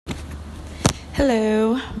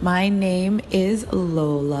Hello, my name is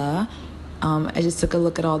Lola. I just took a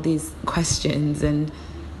look at all these questions and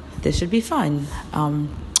this should be fun.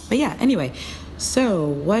 But yeah, anyway, so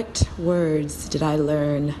what words did I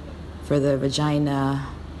learn for the vagina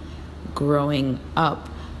growing up?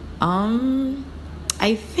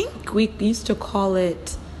 I think we used to call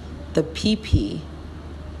it the pee-pee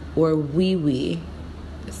or wee-wee,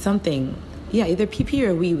 something. Yeah, either pee-pee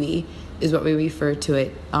or wee-wee is what we refer to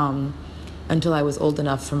it. Until I was old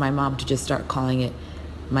enough for my mom to just start calling it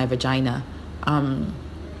my vagina.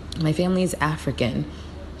 My family is African,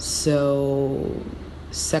 so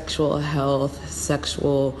sexual health,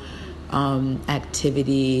 sexual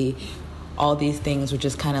activity, all these things were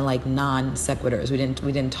just kind of like non sequiturs.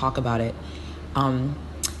 We didn't talk about it,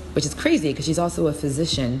 which is crazy because she's also a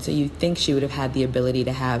physician. So you think she would have had the ability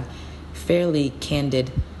to have fairly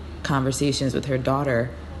candid conversations with her daughter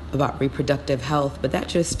about reproductive health, but that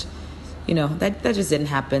just didn't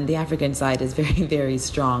happen. The African side is very, very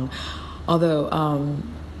strong. Although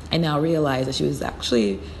I now realize that she was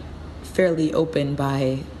actually fairly open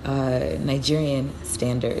by Nigerian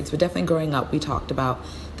standards. But definitely growing up, we talked about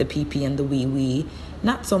the pee-pee and the wee-wee.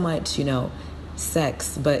 Not so much,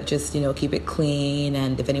 sex, but just, keep it clean.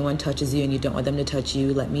 And if anyone touches you and you don't want them to touch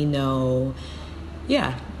you, let me know.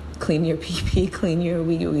 Yeah, clean your pee-pee, clean your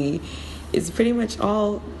wee-wee is pretty much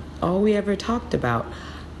all we ever talked about.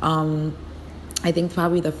 I think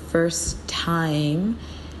probably the first time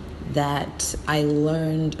that I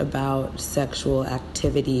learned about sexual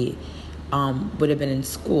activity would have been in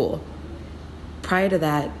school. Prior to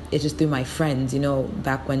that, it's just through my friends,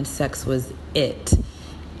 back when sex was it,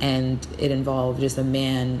 and it involved just a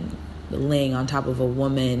man laying on top of a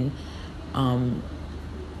woman. And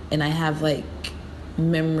I have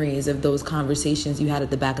memories of those conversations you had at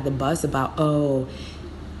the back of the bus about,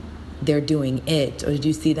 they're doing it, or did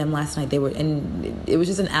you see them last night? And it was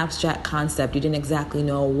just an abstract concept. You didn't exactly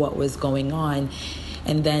know what was going on.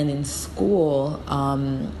 And then in school,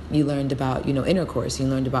 you learned about, intercourse, you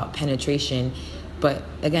learned about penetration. But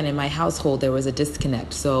again, in my household, there was a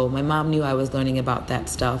disconnect. So my mom knew I was learning about that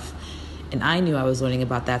stuff, and I knew I was learning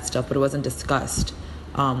about that stuff, but it wasn't discussed.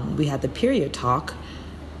 We had the period talk.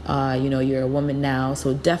 You're a woman now,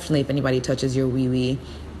 so definitely if anybody touches your wee-wee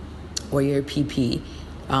or your pee-pee,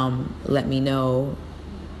 let me know.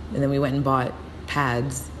 And then we went and bought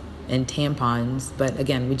pads and tampons, but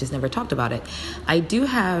again, we just never talked about it. I do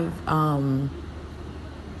have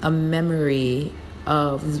a memory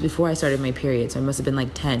of, this is before I started my period, so I must have been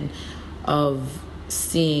 10, of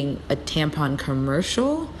seeing a tampon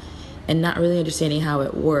commercial and not really understanding how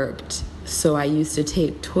it worked. So I used to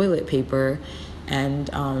take toilet paper and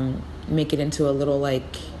make it into a little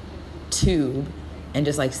tube and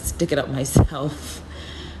just stick it up myself.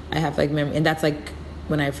 I have memory, and that's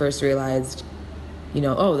when I first realized,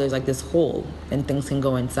 there's this hole and things can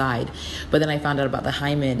go inside. But then I found out about the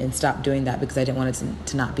hymen and stopped doing that because I didn't want it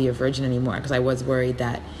to not be a virgin anymore, because I was worried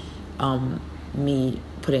that me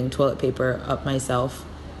putting toilet paper up myself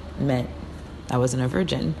meant I wasn't a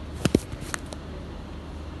virgin.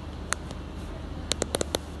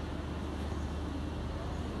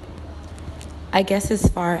 I guess as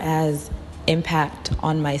far as impact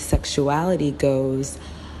on my sexuality goes,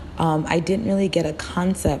 I didn't really get a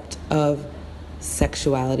concept of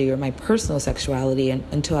sexuality or my personal sexuality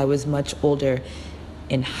until I was much older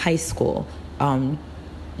in high school.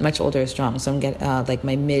 Much older is strong. So I'm getting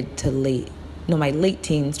my late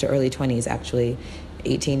teens to early 20s, actually,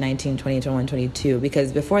 18, 19, 20, 21, 22.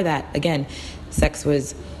 Because before that, again, sex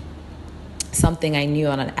was something I knew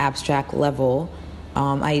on an abstract level.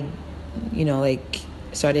 I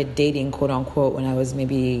started dating, quote unquote, when I was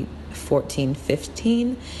maybe 14,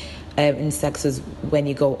 15. And sex is when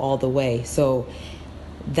you go all the way. So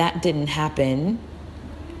that didn't happen.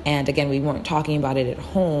 And again, we weren't talking about it at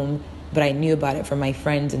home, but I knew about it from my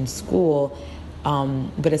friends in school.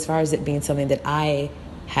 But as far as it being something that I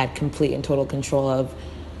had complete and total control of,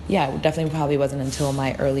 yeah, it definitely probably wasn't until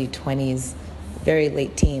my early 20s, very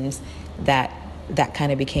late teens, that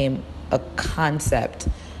kind of became a concept.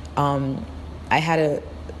 I had a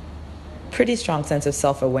pretty strong sense of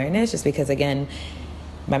self-awareness just because, again,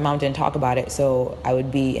 my mom didn't talk about it, so I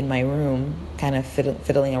would be in my room kind of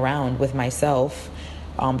fiddling around with myself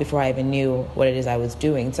before I even knew what it is I was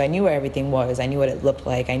doing. So I knew where everything was. I knew what it looked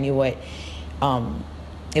like. I knew what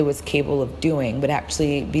it was capable of doing, but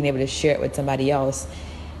actually being able to share it with somebody else,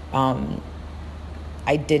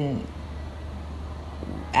 I didn't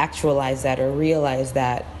actualize that or realize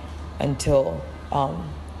that until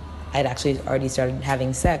I'd actually already started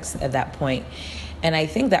having sex at that point. And I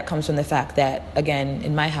think that comes from the fact that, again,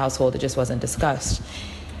 in my household, it just wasn't discussed.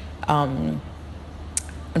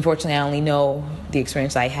 unfortunately, I only know the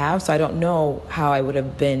experience I have, so I don't know how I would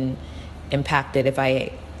have been impacted if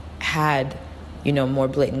I had, more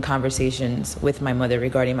blatant conversations with my mother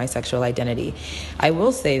regarding my sexual identity. I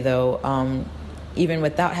will say, though, even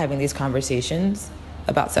without having these conversations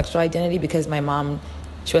about sexual identity, because my mom,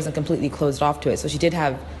 she wasn't completely closed off to it. So she did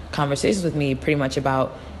have conversations with me pretty much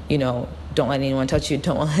about, don't let anyone touch you,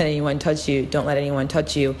 don't let anyone touch you, don't let anyone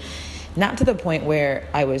touch you. Not to the point where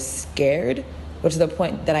I was scared, but to the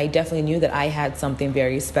point that I definitely knew that I had something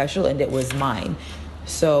very special and it was mine.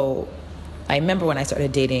 So I remember when I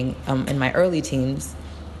started dating in my early teens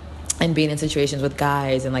and being in situations with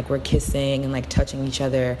guys and like we're kissing and like touching each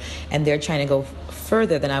other and they're trying to go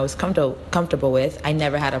further than I was comfortable with, I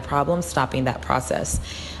never had a problem stopping that process.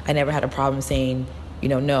 I never had a problem saying,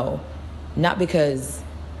 no. Not because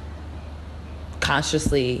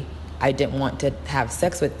consciously I didn't want to have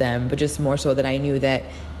sex with them, but just more so that I knew that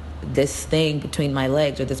this thing between my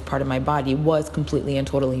legs or this part of my body was completely and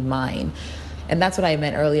totally mine. And that's what I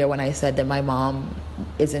meant earlier when I said that my mom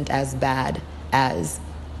isn't as bad as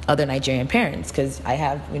other Nigerian parents, because I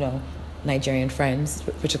have, Nigerian friends,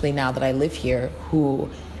 particularly now that I live here, who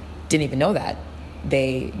didn't even know that.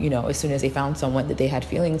 They, as soon as they found someone that they had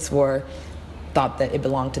feelings for, thought that it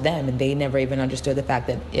belonged to them, and they never even understood the fact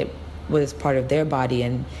that it was part of their body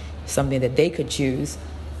and something that they could choose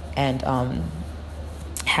and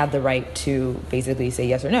had the right to basically say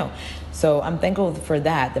yes or no. So I'm thankful for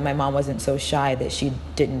that my mom wasn't so shy that she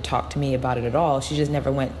didn't talk to me about it at all. She just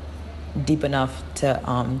never went deep enough to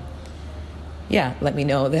let me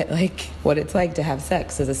know that like what it's like to have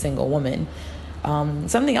sex as a single woman.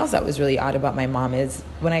 Something else that was really odd about my mom is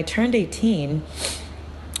when I turned 18,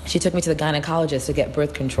 she took me to the gynecologist to get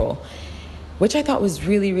birth control, which I thought was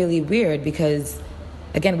really, really weird because,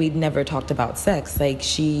 again, we'd never talked about sex.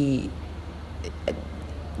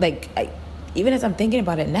 Even as I'm thinking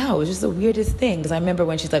about it now, it was just the weirdest thing. Because I remember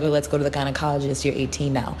when she's like, let's go to the gynecologist, you're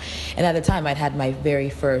 18 now. And at the time, I'd had my very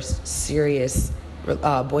first serious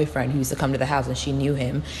boyfriend who used to come to the house, and she knew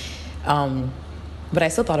him. But I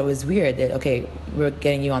still thought it was weird that, okay, we're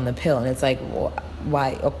getting you on the pill. And it's like,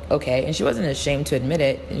 why? Okay. And she wasn't ashamed to admit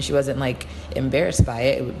it, and she wasn't, like, embarrassed by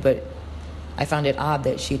it. But I found it odd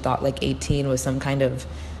that she thought, like, 18 was some kind of,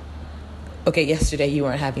 okay, yesterday you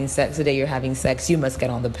weren't having sex, today you're having sex, you must get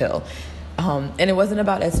on the pill. And it wasn't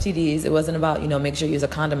about STDs. It wasn't about, make sure you use a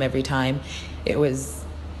condom every time. It was,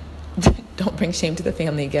 don't bring shame to the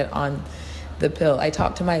family, get on the pill. I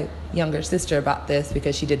talked to my younger sister about this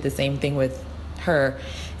because she did the same thing with her,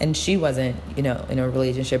 and she wasn't, in a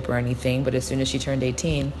relationship or anything, but as soon as she turned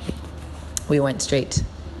 18, we went straight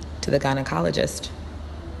to the gynecologist.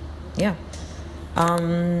 Yeah.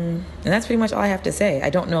 And that's pretty much all I have to say. I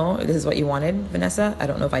don't know if this is what you wanted, Vanessa. I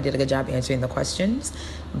don't know if I did a good job answering the questions,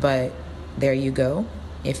 but there you go.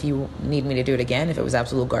 If you need me to do it again, if it was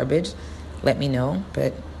absolute garbage, let me know.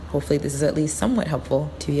 But hopefully this is at least somewhat helpful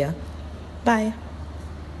to you. Bye.